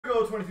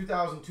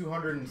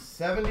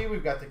22,270.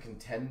 We've got the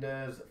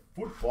Contenders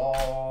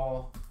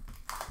football.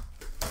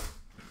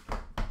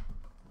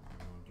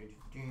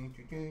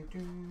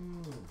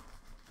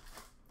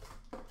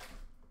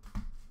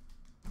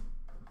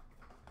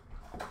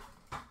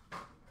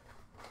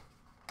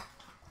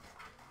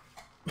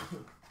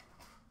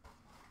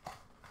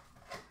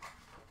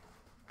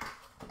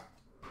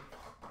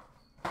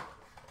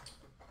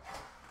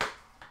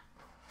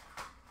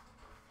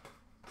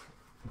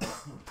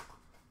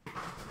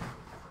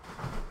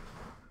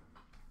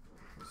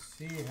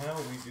 See how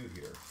we do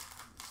here.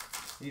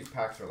 These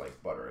packs are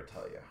like butter, I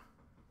tell you.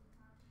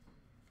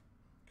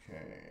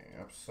 Okay,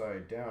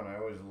 upside down. I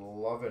always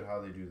love it how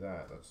they do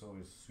that. That's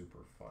always super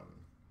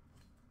fun.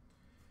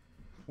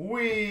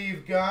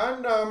 We've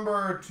got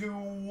number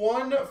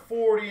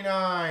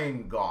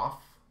 2/149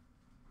 Goff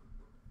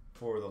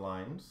for the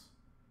Lions.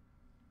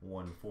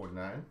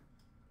 149.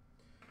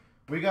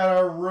 We got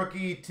a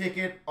rookie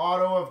ticket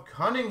auto of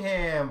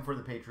Cunningham for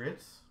the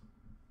Patriots.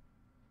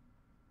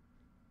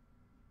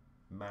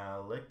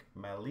 Malik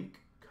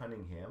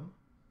Cunningham.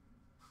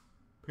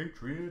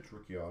 Patriots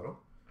rookie auto.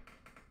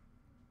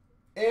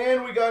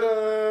 And we got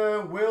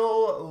a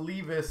Will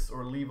Levis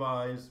or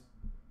Levi's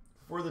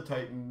for the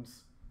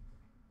Titans.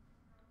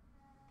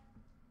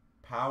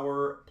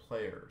 Power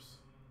players.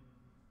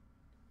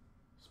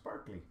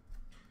 Sparkly.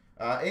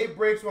 8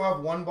 breaks will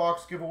have 1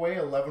 box giveaway.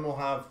 11 will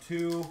have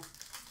 2.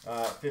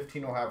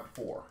 15 will have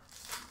 4.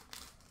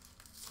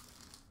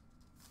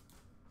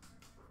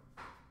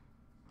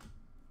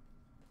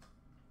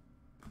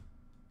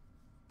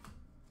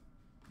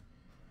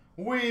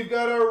 We've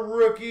got a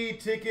rookie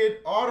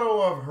ticket auto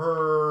of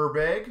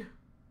Herbig.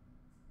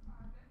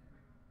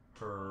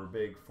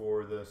 Herbig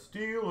for the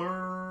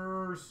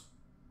Steelers.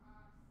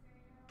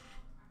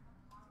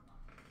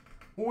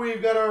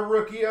 We've got a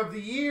rookie of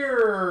the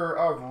year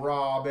of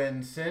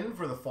Robinson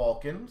for the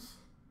Falcons.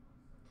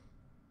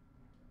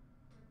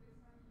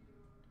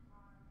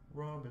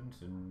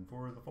 Robinson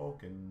for the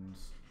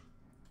Falcons.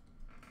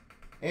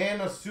 And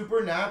a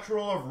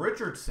supernatural of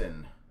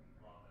Richardson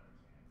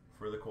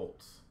for the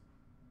Colts.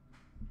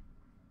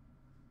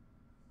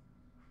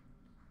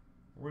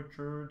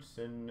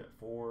 Richardson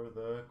for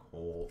the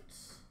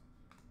Colts.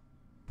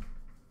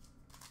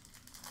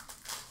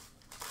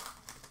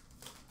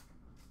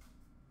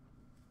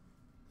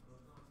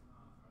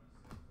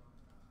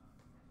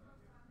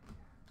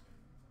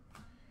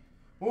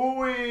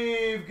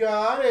 We've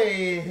got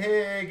a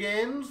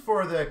Higgins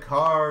for the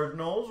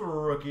Cardinals,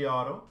 rookie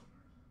auto.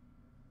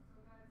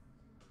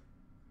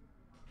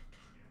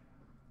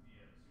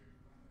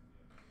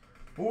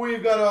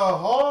 We've got a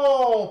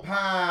hall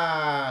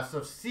pass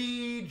of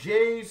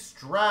C.J.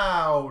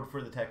 Stroud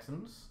for the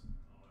Texans.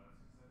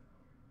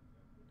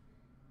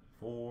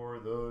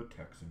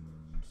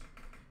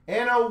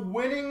 And a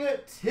winning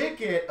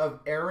ticket of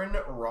Aaron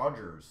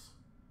Rodgers.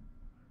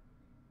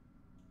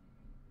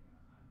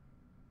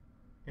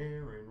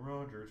 Aaron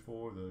Rodgers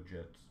for the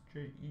Jets.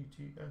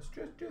 J-E-T-S.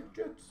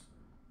 Jets.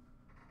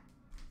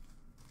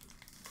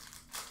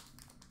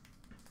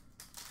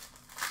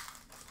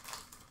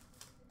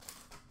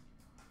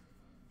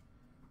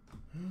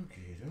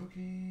 Okie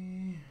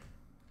dokie.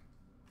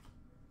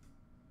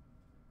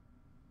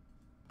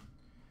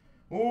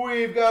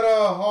 We've got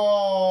a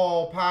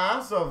hall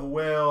pass of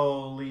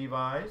Will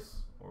Levi's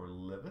or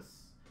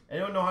Levis.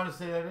 Anyone know how to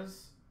say that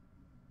is?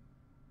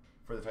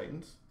 For the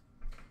Titans.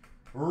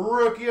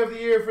 Rookie of the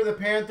year for the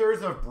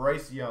Panthers of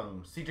Bryce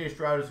Young. CJ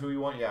Stroud is who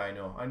you want? Yeah, I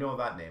know. I know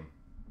that name.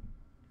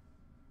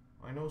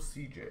 I know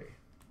CJ.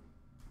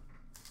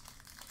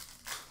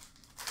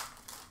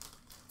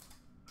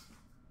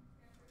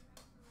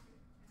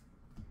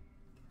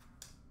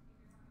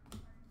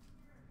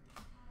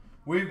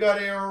 We've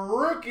got a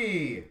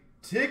rookie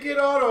ticket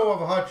auto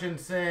of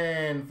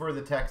Hutchinson for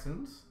the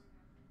Texans.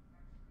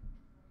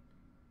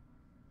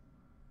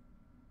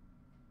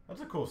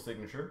 That's a cool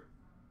signature.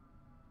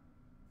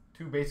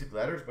 2 basic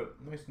letters, but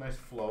nice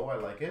flow. I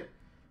like it.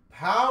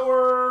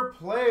 Power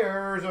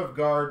players of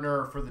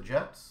Gardner for the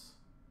Jets.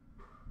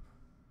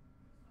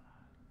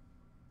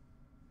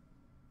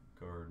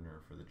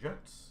 Gardner for the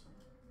Jets.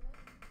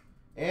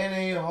 And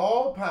a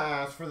hall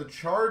pass for the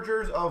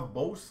Chargers of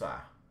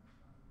Bosa.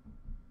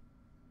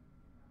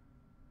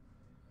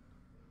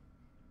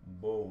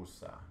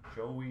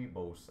 Joey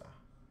Bosa.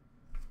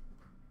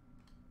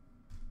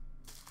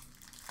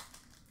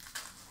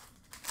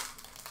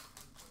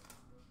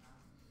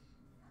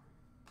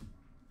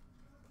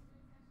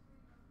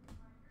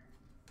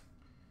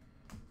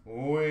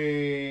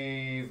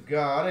 We've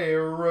got a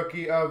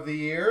rookie of the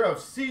year of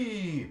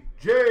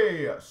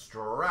C.J.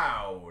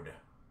 Stroud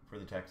for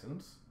the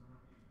Texans.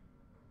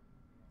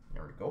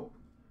 There we go.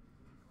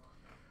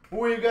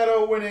 We've got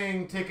a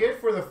winning ticket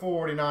for the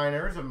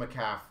 49ers of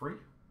McCaffrey.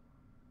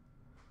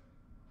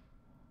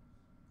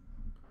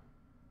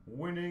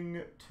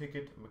 Winning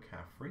ticket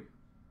McCaffrey.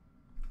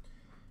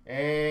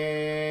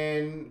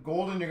 And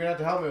Golden, you're going to have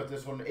to help me with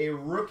this one. A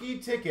rookie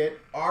ticket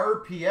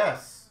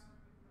RPS.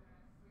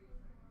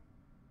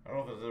 I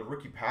don't know if it's a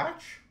rookie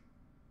patch.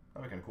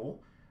 That'd be kind of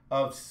cool.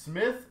 of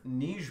Smith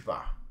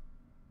Nijba.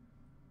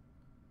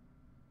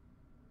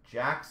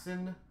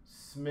 Jackson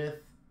Smith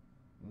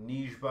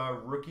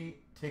Nijba rookie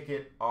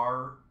ticket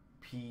RPS.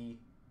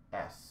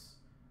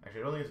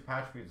 Actually, I don't think it's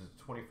patch because it's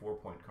a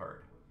 24-point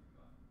card.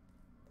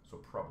 So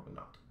probably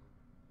not.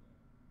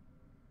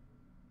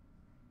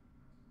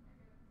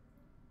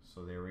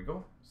 So there we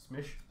go.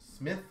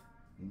 Smith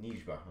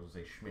Nijba. I was going to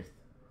say Schmith.